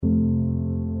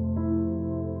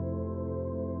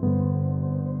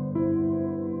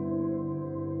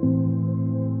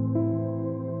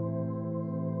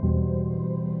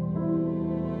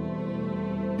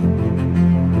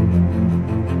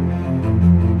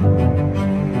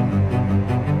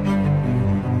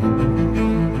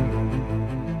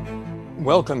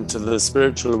Welcome to the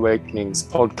Spiritual Awakenings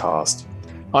podcast.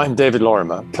 I'm David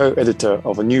Lorimer, co-editor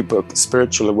of a new book,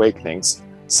 Spiritual Awakenings,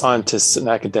 Scientists and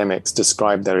Academics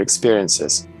Describe Their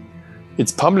Experiences.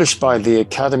 It's published by the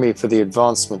Academy for the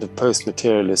Advancement of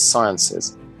Post-Materialist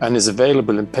Sciences and is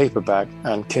available in paperback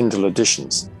and Kindle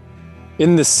editions.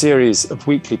 In this series of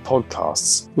weekly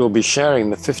podcasts, we'll be sharing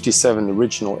the 57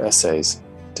 original essays,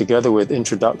 together with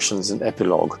introductions and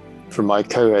epilogue from my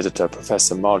co-editor,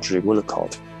 Professor Marjorie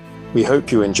Willicott. We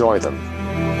hope you enjoy them.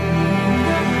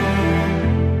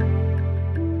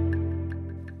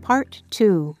 Part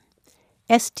 2.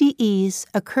 STEs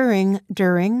occurring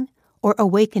during or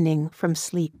awakening from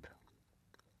sleep.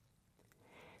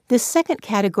 This second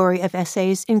category of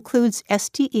essays includes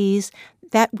STEs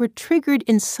that were triggered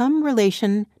in some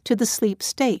relation to the sleep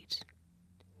state,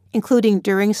 including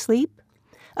during sleep,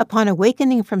 upon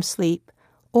awakening from sleep,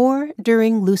 or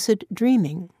during lucid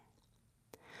dreaming.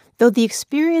 Though the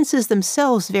experiences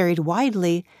themselves varied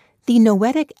widely, the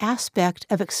noetic aspect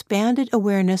of expanded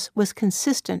awareness was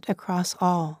consistent across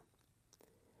all.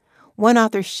 One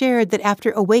author shared that after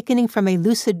awakening from a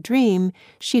lucid dream,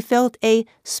 she felt a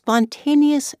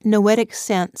spontaneous noetic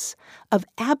sense of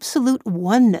absolute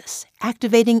oneness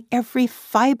activating every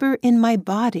fiber in my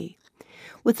body,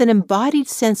 with an embodied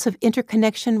sense of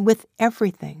interconnection with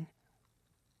everything.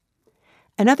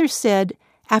 Another said,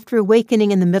 after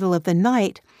awakening in the middle of the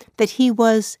night, that he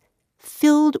was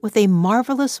filled with a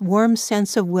marvelous warm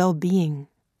sense of well-being.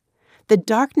 The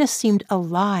darkness seemed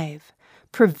alive,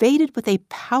 pervaded with a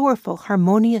powerful,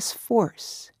 harmonious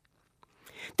force.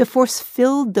 The force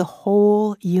filled the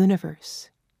whole universe.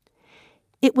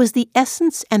 It was the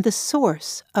essence and the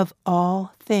source of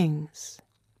all things.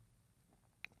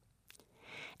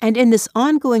 And in this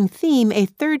ongoing theme, a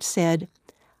third said,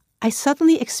 I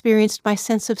suddenly experienced my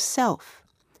sense of self,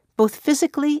 both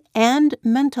physically and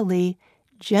mentally,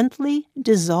 gently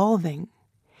dissolving,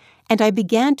 and I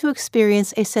began to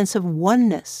experience a sense of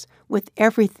oneness with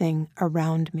everything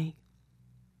around me.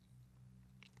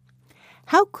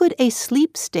 How could a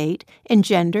sleep state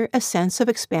engender a sense of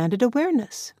expanded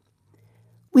awareness?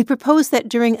 We propose that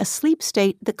during a sleep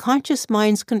state, the conscious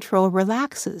mind's control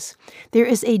relaxes. There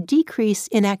is a decrease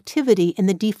in activity in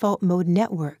the default mode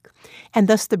network, and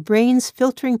thus the brain's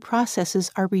filtering processes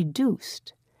are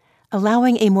reduced,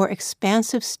 allowing a more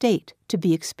expansive state to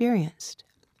be experienced.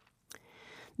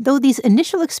 Though these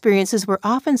initial experiences were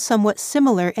often somewhat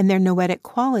similar in their noetic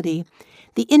quality,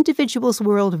 the individual's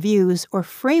worldviews or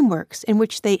frameworks in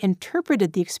which they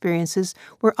interpreted the experiences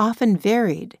were often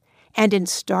varied and in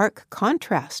stark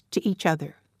contrast to each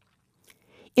other.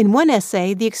 In one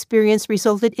essay, the experience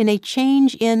resulted in a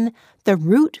change in the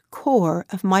root core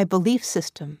of my belief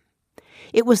system.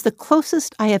 It was the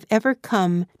closest I have ever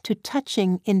come to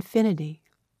touching infinity.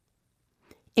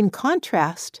 In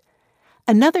contrast,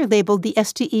 another labeled the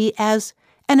STE as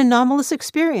an anomalous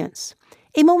experience,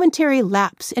 a momentary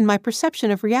lapse in my perception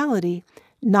of reality,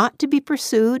 not to be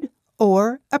pursued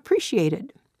or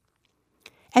appreciated.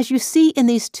 As you see in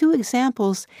these two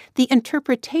examples, the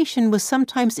interpretation was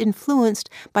sometimes influenced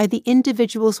by the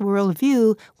individual's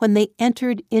worldview when they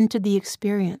entered into the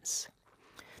experience.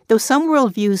 Though some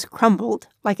worldviews crumbled,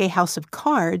 like a house of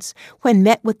cards, when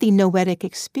met with the noetic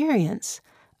experience,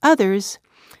 others,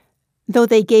 though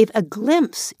they gave a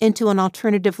glimpse into an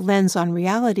alternative lens on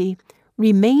reality,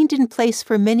 remained in place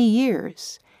for many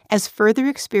years, as further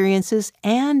experiences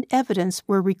and evidence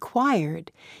were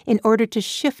required in order to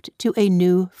shift to a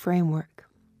new framework.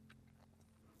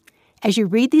 As you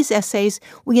read these essays,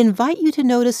 we invite you to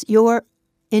notice your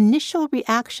initial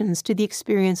reactions to the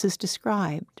experiences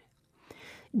described.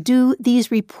 Do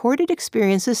these reported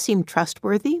experiences seem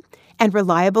trustworthy and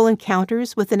reliable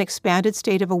encounters with an expanded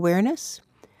state of awareness?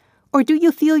 Or do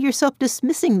you feel yourself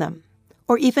dismissing them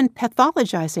or even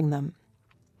pathologizing them?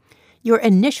 Your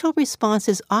initial response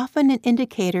is often an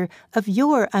indicator of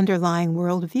your underlying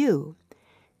worldview,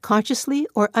 consciously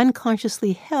or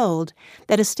unconsciously held,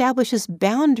 that establishes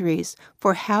boundaries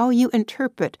for how you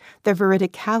interpret the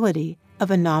veridicality of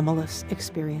anomalous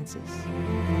experiences.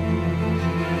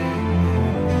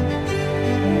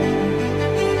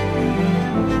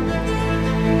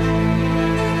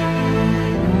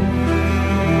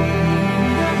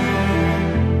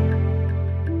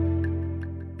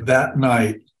 That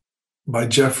Night by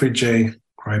Jeffrey J.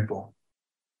 Kripal.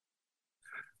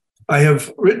 I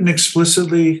have written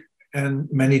explicitly and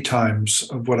many times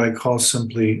of what I call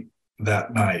simply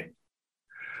that night.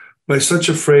 By such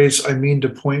a phrase, I mean to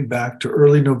point back to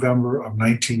early November of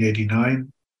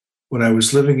 1989, when I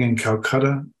was living in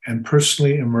Calcutta and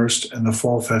personally immersed in the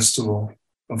fall festival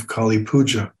of Kali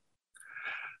Puja.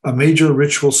 a major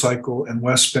ritual cycle in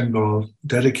West Bengal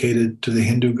dedicated to the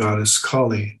Hindu goddess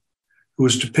Kali, who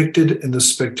was depicted in the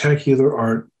spectacular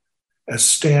art as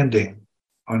standing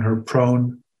on her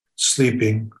prone,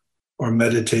 sleeping, or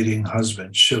meditating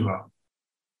husband, Shiva.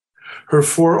 Her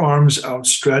forearms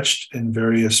outstretched in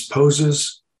various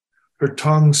poses, her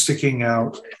tongue sticking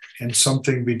out in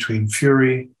something between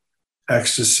fury,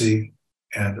 ecstasy,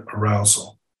 and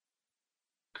arousal.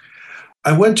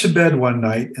 I went to bed one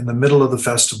night in the middle of the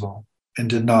festival and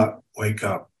did not wake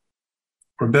up.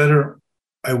 Or better,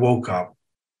 I woke up,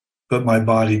 but my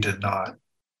body did not.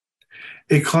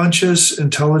 A conscious,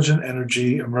 intelligent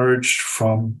energy emerged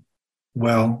from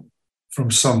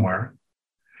somewhere.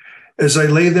 As I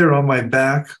lay there on my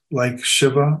back like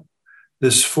Shiva,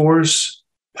 this force,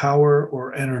 power,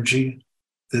 or energy,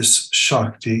 this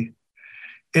Shakti,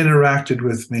 interacted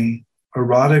with me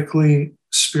erotically,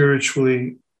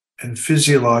 spiritually, and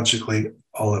physiologically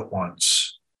all at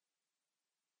once.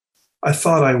 I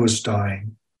thought I was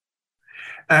dying.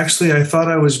 Actually, I thought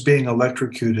I was being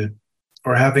electrocuted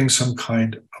or having some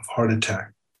kind of heart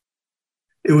attack.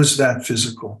 It was that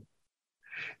physical.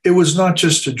 It was not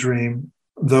just a dream,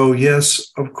 though,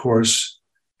 yes, of course,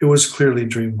 it was clearly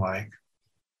dreamlike.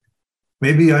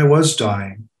 Maybe I was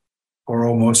dying or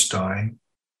almost dying.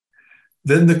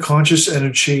 Then the conscious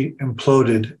energy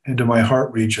imploded into my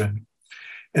heart region,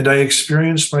 and I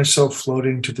experienced myself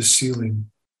floating to the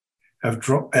ceiling,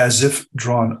 as if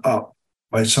drawn up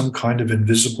by some kind of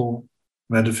invisible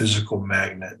metaphysical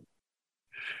magnet.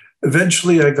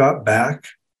 Eventually, I got back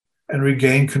and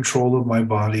regained control of my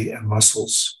body and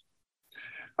muscles.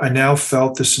 I now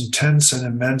felt this intense and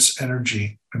immense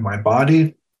energy in my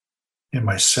body, in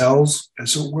my cells,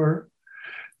 as it were,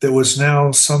 that was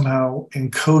now somehow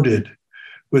encoded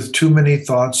with too many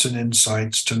thoughts and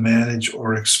insights to manage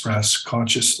or express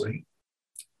consciously.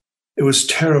 It was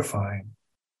terrifying,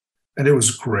 and it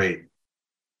was great.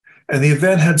 And the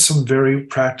event had some very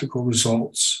practical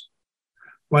results.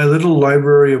 My little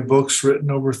library of books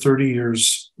written over 30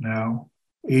 years now,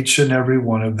 each and every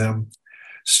one of them,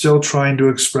 still trying to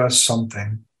express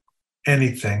something,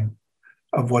 anything,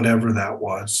 of whatever that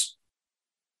was.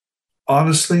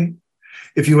 Honestly,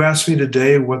 if you asked me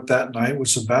today what that night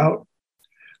was about,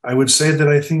 I would say that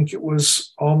I think it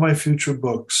was all my future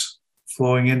books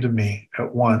flowing into me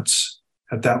at once,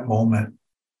 at that moment.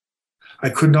 I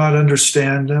could not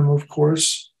understand them, of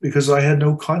course, because I had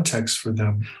no context for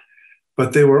them,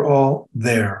 but they were all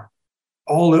there,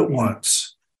 all at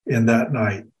once in that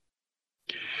night.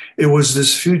 It was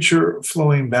this future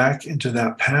flowing back into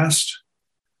that past,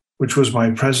 which was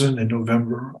my present in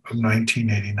November of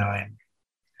 1989.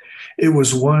 It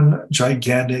was one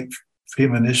gigantic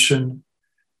premonition,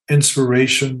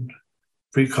 inspiration,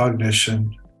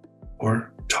 precognition,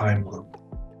 or time loop.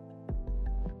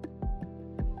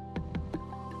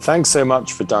 Thanks so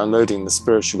much for downloading the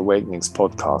Spiritual Awakenings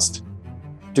podcast.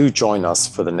 Do join us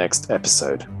for the next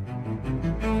episode.